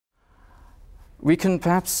We can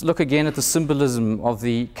perhaps look again at the symbolism of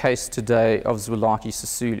the case today of Zwelakhe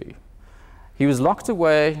Sisulu. He was locked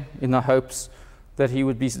away in the hopes that he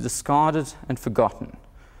would be discarded and forgotten.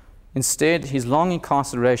 Instead, his long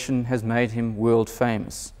incarceration has made him world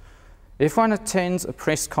famous. If one attends a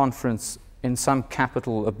press conference in some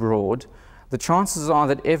capital abroad, the chances are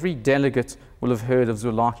that every delegate will have heard of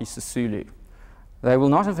Zwelakhe Sisulu. They will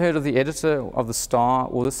not have heard of the editor of the Star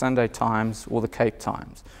or the Sunday Times or the Cape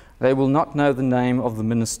Times. They will not know the name of the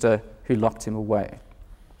minister who locked him away.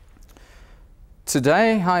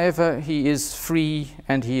 Today, however, he is free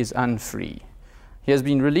and he is unfree. He has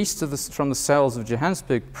been released from the cells of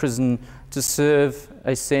Johannesburg prison to serve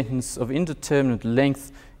a sentence of indeterminate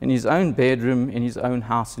length in his own bedroom in his own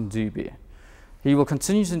house in Dubé. He will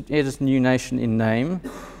continue to edit New Nation in name,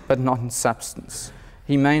 but not in substance.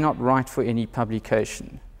 He may not write for any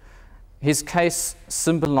publication. His case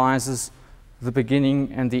symbolizes the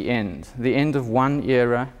beginning and the end of one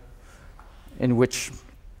era in which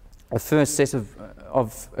a first set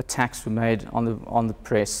of attacks were made on the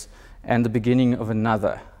press, and the beginning of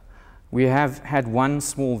another. We have had one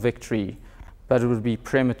small victory, but it would be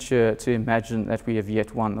premature to imagine that we have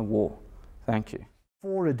yet won the war. Thank you.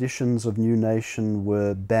 4 editions of New Nation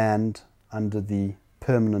were banned under the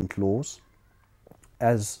permanent laws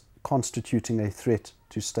as constituting a threat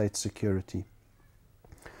to state security.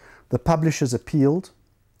 The publishers appealed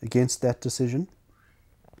against that decision.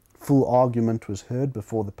 Full argument was heard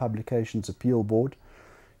before the Publications Appeal Board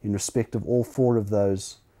in respect of all 4 of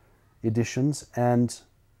those editions, and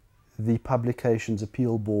the Publications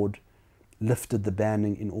Appeal Board lifted the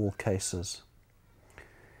banning in all cases.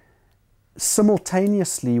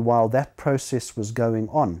 Simultaneously, while that process was going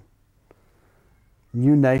on,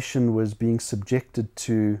 New Nation was being subjected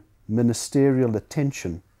to ministerial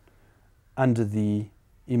attention under the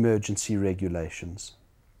emergency regulations.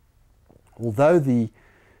 Although the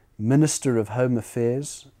Minister of Home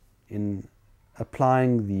Affairs, in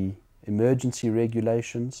applying the emergency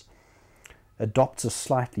regulations, adopts a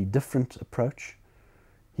slightly different approach,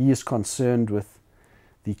 he is concerned with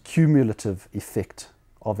the cumulative effect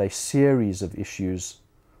of a series of issues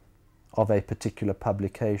of a particular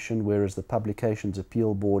publication, whereas the Publications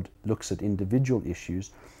Appeal Board looks at individual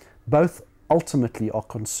issues. Both ultimately are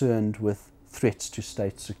concerned with threats to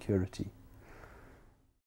state security.